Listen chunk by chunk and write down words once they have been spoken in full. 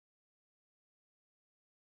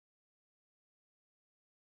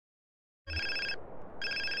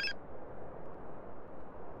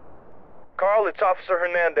Carl, it's Officer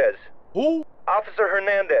Hernandez. Who? Officer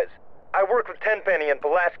Hernandez. I work with Tenpenny and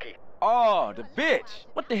Pulaski. Oh, the bitch.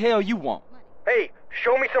 What the hell you want? Hey,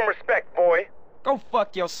 show me some respect, boy. Go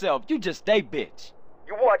fuck yourself. You just a bitch.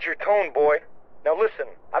 You watch your tone, boy. Now listen,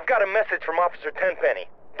 I've got a message from Officer Tenpenny.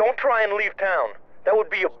 Don't try and leave town. That would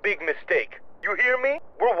be a big mistake. You hear me?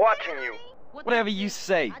 We're watching you. Whatever you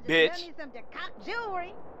say, bitch.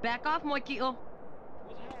 Back off, Moikito.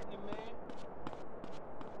 What's happening, man?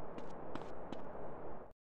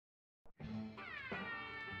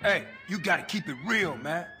 Hey, you gotta keep it real,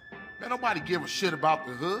 man. Man, nobody give a shit about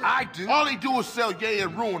the hood. I do. All they do is sell yay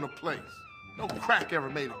and ruin the place. No crack ever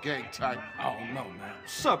made a gang type. I don't know, man.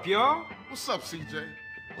 What's up, y'all? What's up, CJ?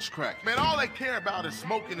 What's crack? Man, all they care about is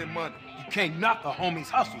smoking and money. You can't knock a homie's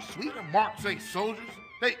hustle, sweet. Them marks ain't soldiers.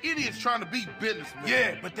 They idiots trying to be businessmen.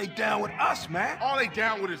 Yeah, but they down with us, man. All they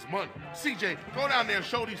down with is money. CJ, go down there and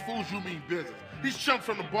show these fools you mean business. These chumps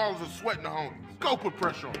from the ballers are sweating the homies. Go put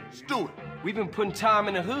pressure on them. Let's do it. We've been putting time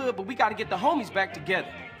in the hood, but we gotta get the homies back together.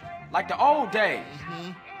 Like the old days.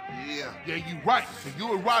 Yeah, you right. So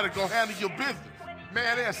you and Ryder gonna handle your business.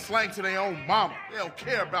 Man, they're slang to their own mama. They don't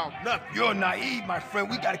care about nothing. You're naive, my friend.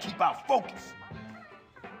 We gotta keep our focus.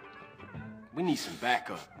 We need some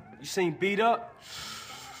backup. You seen Beat Up?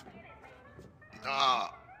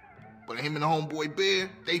 But him and the homeboy Bear,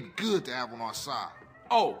 they good to have on our side.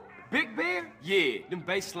 Oh, Big Bear? Yeah, them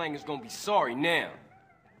bass slangers gonna be sorry now.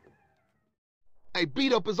 Hey,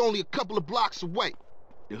 Beat Up is only a couple of blocks away.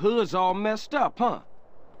 The hood's all messed up, huh?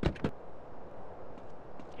 Can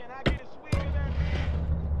I get a swig of that?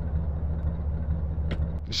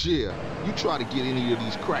 Yeah, you try to get any of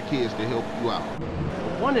these crackheads to help you out.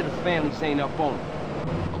 One of the families ain't up on it.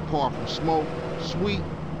 Apart from Smoke, Sweet,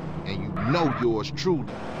 and you know yours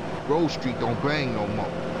truly. Grove Street don't bang no more.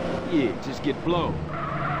 Yeah, just get blown.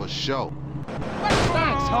 For sure.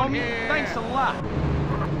 Thanks, homie. Thanks a lot.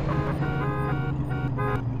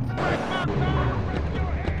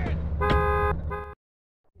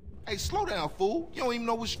 Hey, slow down, fool. You don't even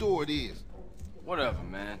know which store it is. Whatever,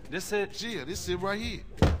 man. This it? Yeah, this it right here.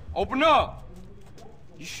 Open up!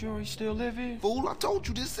 You sure he still live here? Fool, I told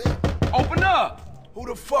you this it. Open up! Who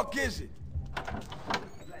the fuck is it?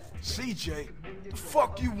 CJ, the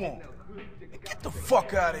fuck you want? Get the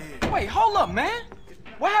fuck out of here. Wait, hold up, man.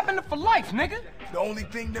 What happened to for life, nigga? The only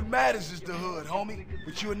thing that matters is the hood, homie.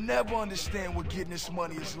 But you'll never understand what getting this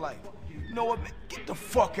money is like. You know what, man? Get the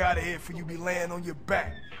fuck out of here before you be laying on your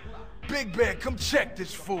back. Big Bear, come check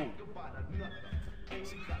this fool.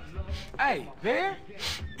 Hey, Bear?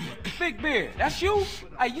 Big Bear, that's you?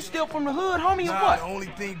 Hey, you still from the hood, homie, or Nah, what? the only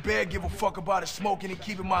thing Bear give a fuck about is smoking and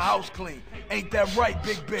keeping my house clean. Ain't that right,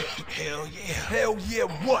 Big Bear? Hell yeah. Hell yeah,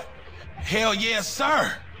 what? Hell yeah,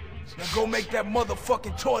 sir. Now go make that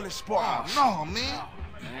motherfucking toilet spark. No, man.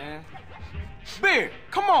 Man. Bear,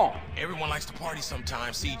 come on. Everyone likes to party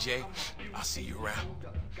sometimes, CJ. I'll see you around.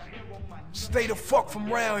 Stay the fuck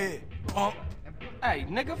from round here, punk. Hey,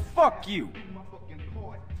 nigga, fuck you.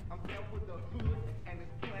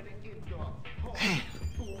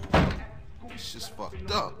 It's just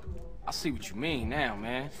fucked up. I see what you mean now,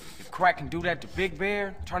 man. If Crack can do that to Big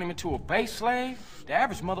Bear, turn him into a base slave, the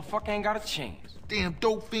average motherfucker ain't got a chance. Damn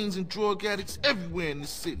dope fiends and drug addicts everywhere in the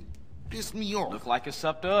city. Piss me off. Look like it's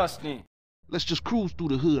up to us then. Let's just cruise through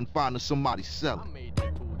the hood and find us somebody I selling. made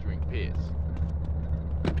that fool drink piss.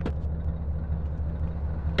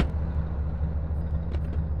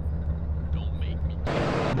 Don't make me.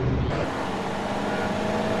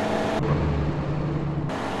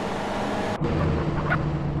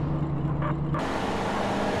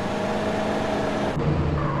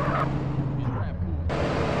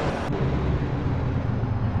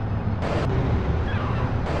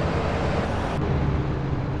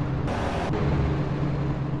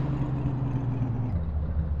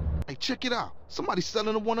 Hey, check it out. Somebody's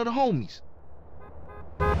selling to one of the homies.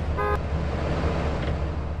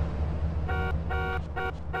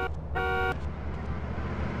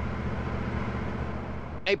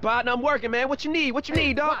 Hey, partner, I'm working, man. What you need? What you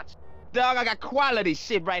need, dog? Dog, I got quality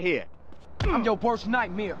shit right here. I'm your worst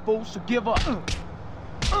nightmare, fool, so give up.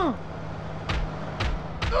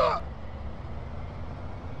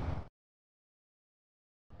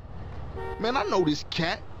 Man, I know this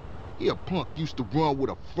cat. He a punk used to run with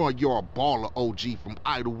a front yard baller OG from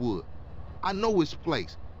Idlewood. I know his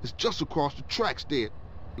place. It's just across the tracks there.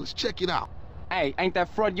 Let's check it out. Hey, ain't that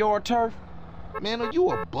front yard turf? Man, are you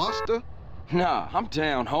a buster? Nah, I'm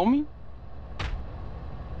down, homie.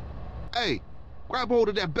 Hey, grab hold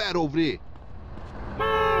of that bat over there.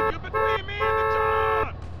 Move! You're between me and the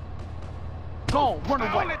John! Go on, run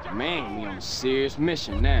away. Man, we on a serious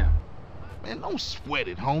mission now. Man, don't sweat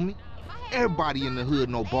it, homie. Everybody in the hood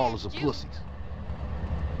know ballers are pussies.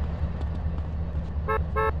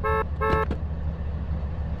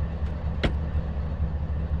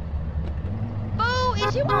 Fool,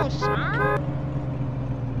 is you on smarm?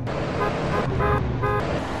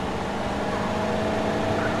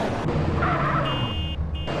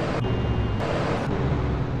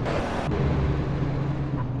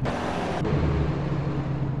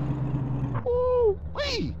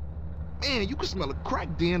 Ooh-wee! Man, you can smell a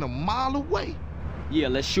crack den a mile away. Yeah,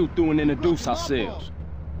 let's shoot through and introduce ourselves.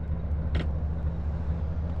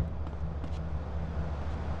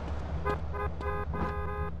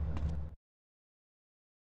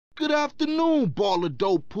 Good afternoon, baller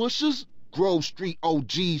dope pushers. Grove Street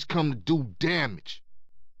OGs come to do damage.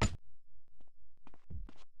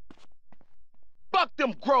 Fuck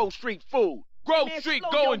them Grove Street fools. Grove Street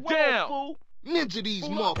going down. Fool. Ninja these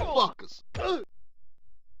motherfuckers.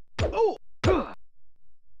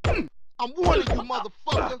 I'm warning you,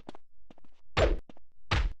 motherfucker.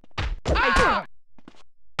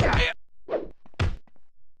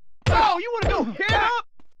 Oh, you wanna go head up?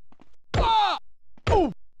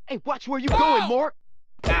 Hey, watch where you going, Mark.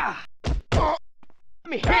 Let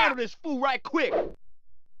me handle this fool right quick.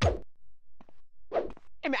 Hey,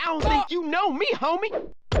 man, I don't think you know me,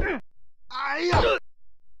 homie.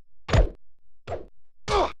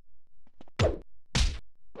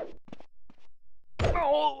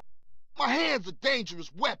 My hands are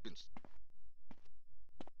dangerous weapons.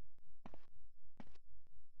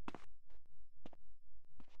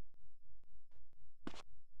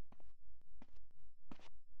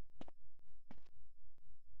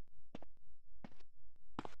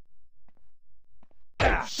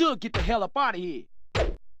 Should get the hell up out of here.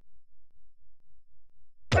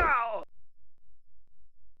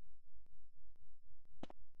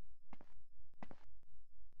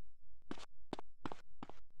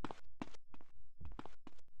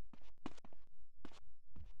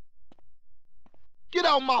 Get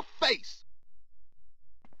out my face!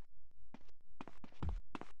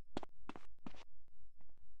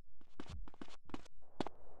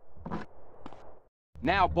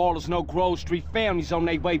 Now ballers know Grove Street families on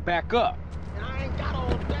their way back up. And I ain't got all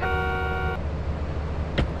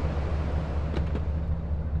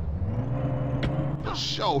day. For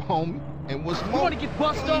sure, homie. And what's more, wanna get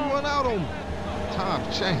bust you ain't on? run out on me.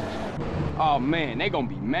 Times change. Oh man, they gonna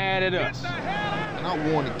be mad at us. And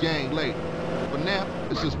I'll warn the gang later. For now,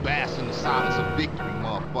 let's just bask in the silence of victory,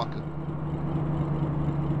 motherfucker.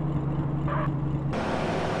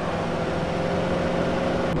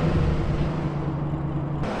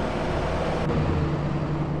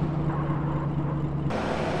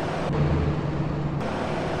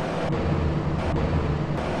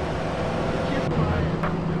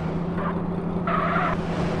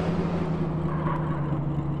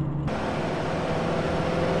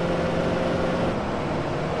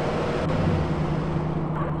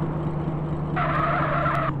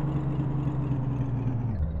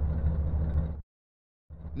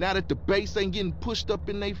 Now that the bass ain't getting pushed up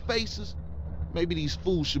in their faces, maybe these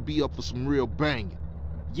fools should be up for some real banging.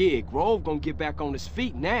 Yeah, Grove gonna get back on his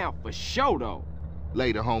feet now, for sure though.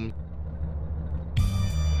 Later, homie.